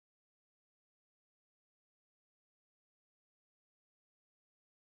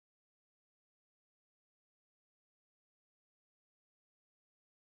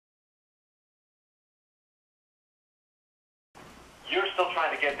still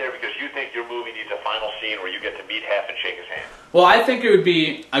trying to get there because you think your movie needs a final scene where you get to meet Hef and shake his hand. Well, I think it would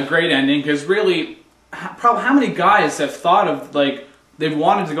be a great ending because really, probably how many guys have thought of, like, they've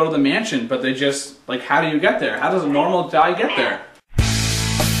wanted to go to the mansion, but they just, like, how do you get there? How does a normal guy get there?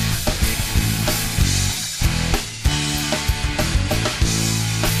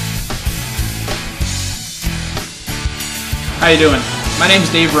 How you doing? My name's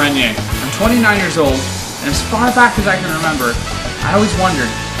Dave Regnier. I'm 29 years old, and as far back as I can remember, I always wondered,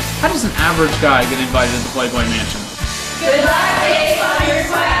 how does an average guy get invited to the Playboy Mansion? Good luck, Dave, on your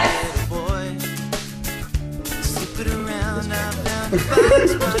quest!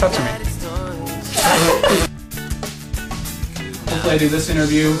 Who's touching me? Hopefully I do this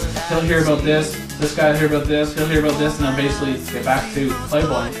interview, he'll hear about this guy will hear about this, he'll hear about this, and I'll basically get back to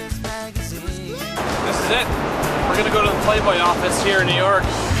Playboy. This is it. We're gonna go to the Playboy office here in New York.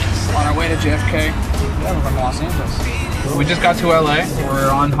 On our way to JFK. Yeah, we're from Los Angeles. We just got to LA. We're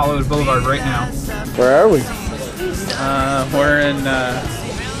on Hollywood Boulevard right now. Where are we? We're in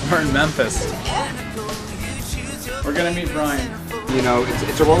Memphis. We're gonna meet Brian. You know,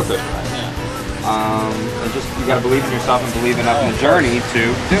 it's a roller coaster ride. Yeah. And just you gotta believe in yourself and believe enough in the journey to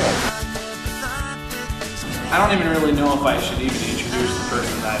do it. I don't even really know if I should even introduce the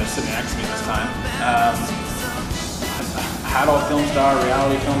person that is sitting next to me this time. Adult film star,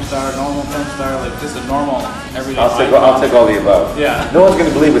 reality film star, normal film star, like just a normal everyday. I'll take all the above. Yeah. No one's going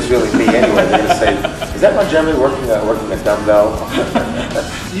to believe it's really me anyway. They're going to say, "Is that my Jeremy working a dumbbell?"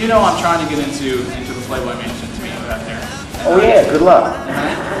 You know, I'm trying to get into the Playboy Mansion to meet you out there. Oh yeah, good luck.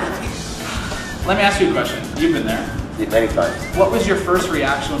 Let me ask you a question. You've been there. Yeah, many times. What was your first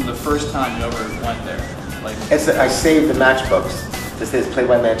reaction the first time you ever went there? Like, I saved the matchbooks. This is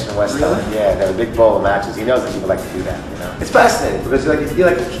Playboy Mansion in West Really? Island. Yeah, they have a big bowl of matches. He knows that people like to do that. You know, it's fascinating because you're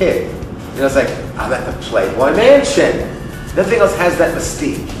like a kid. You know, it's like I'm at the Playboy Mansion. Nothing else has that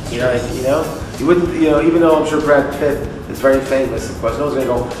mystique. You wouldn't. You know, even though I'm sure Brad Pitt is very famous, of course, no one's gonna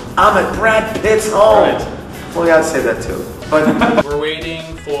go, "I'm at Brad Pitt's home." Right. Well, yeah, I'd say that too. But we're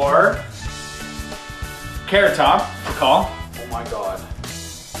waiting for Carrot Top to call. Oh my God,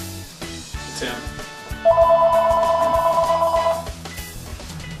 it's him.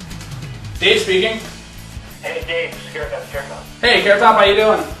 Dave speaking. Hey Dave, Carrot Top. Hey Carrot Top, how you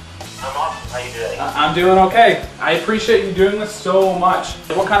doing? I'm awesome. How you doing? I'm doing okay. I appreciate you doing this so much.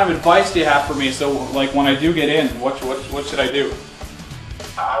 What kind of advice do you have for me? So, like, when I do get in, what should I do?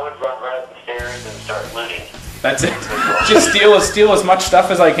 I would run right up the stairs and start looting. That's it. Just steal as much stuff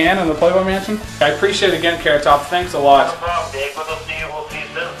as I can in the Playboy Mansion. I appreciate it again, Carrot Top. Thanks a lot. No problem, Dave. We'll see you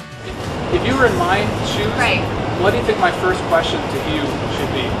soon. If you were in my shoes, right, what do you think my first question to you should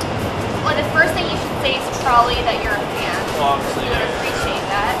be? Well, the first thing you should say is probably that you're a fan. Well, obviously, You would appreciate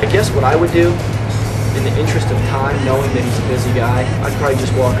that. I guess what I would do, in the interest of time, knowing that he's a busy guy, I'd probably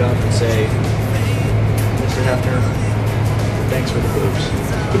just walk up and say, "Mr. Hefner, thanks for the boobs."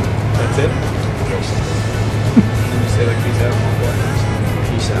 That's it? And then you say, like, peace out.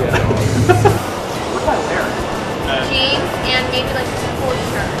 Peace out. Yeah. What do I wear? Jeans and maybe like a cool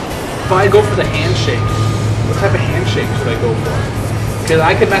shirt. If I go for the handshake, what type of handshake should I go for? Because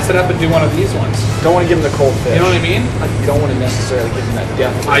I could mess it up and do one of these ones. Don't want to give him the cold fish. You know what I mean? You don't want to necessarily give him that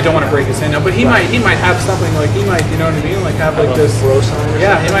death. I don't want to break his hand. No, but he might have something like you know what I mean? Like have like this bro sign or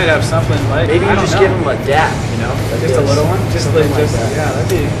yeah, something. he might have something like Maybe you just know. give him a dap, you know? Like Just this. a little one? Just Something like that. yeah,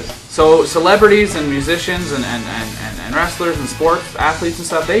 that'd be. So celebrities and musicians and wrestlers and sports athletes and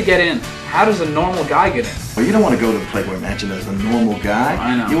stuff, they get in. How does a normal guy get in? Well, you don't want to go to the Playboy Mansion as a normal guy.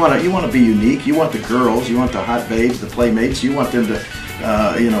 I know. You want to be unique. You want the girls. You want the hot babes, the playmates. You want them to,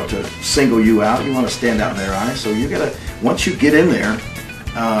 to single you out. You want to stand out in their eyes. So you gotta. Once you get in there,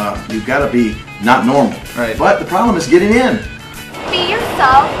 you've got to be not normal. Right. But the problem is getting in. Be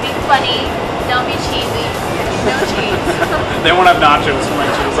yourself, be funny, don't be cheesy. No cheese. They won't have nachos for my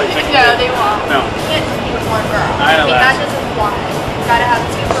cheese like chicken. No, they won't. No. You can't just be with one girl. I know that. That doesn't fly. You gotta have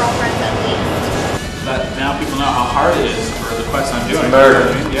 2 girlfriends at least. But now people know how hard it is for the quest I'm doing.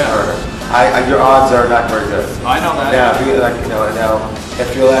 murder. Yeah. Murder. Your odds are not very good. I know that. Now, if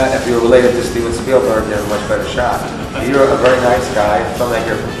you're related to Steven Spielberg, you have a much better shot. You're a very nice guy,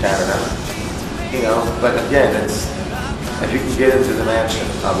 filmmaker from Canada. But again, if you can get into the mansion,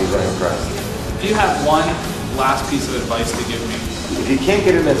 I'll be very impressed. Do you have one last piece of advice to give me? If you can't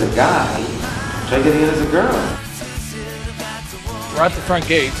get in as a guy, try getting in as a girl. We're at the front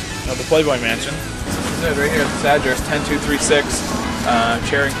gate of the Playboy Mansion. This is it right here. This address 10236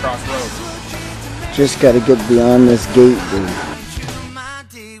 Charing Cross Road. Just got to get beyond this gate, dude.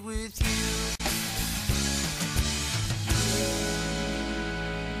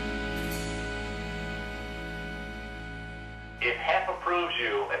 If Hef approves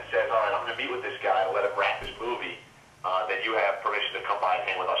you and says, all right, I'm going to meet with this guy to let him wrap this movie, then you have permission to come by and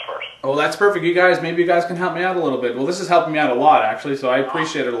hang with us first. Oh, that's perfect. Maybe you guys can help me out a little bit. Well, this is helping me out a lot, actually, so I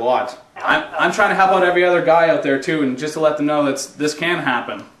appreciate it a lot. I'm trying to help out every other guy out there, too, and just to let them know that this can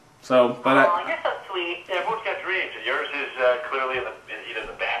happen. So, but you're so sweet. Yeah, everyone's got dreams, and yours is clearly in either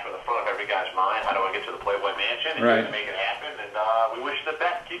the back or the front of every guy's mind. How do I get to the Playboy Mansion? And right. you're going to make it happen, and we wish you the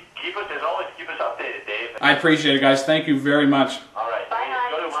best. Keep us, as always, keep us updated, Dave. I appreciate it, guys. Thank you very much. All right. Bye,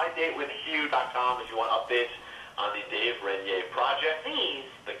 Go to mydatewithhugh.com if you want updates on the Dave Regnier project. Please.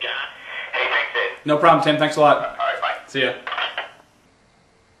 The guy. Hey, thanks, Dave. No problem, Tim. Thanks a lot. All right, bye. See ya.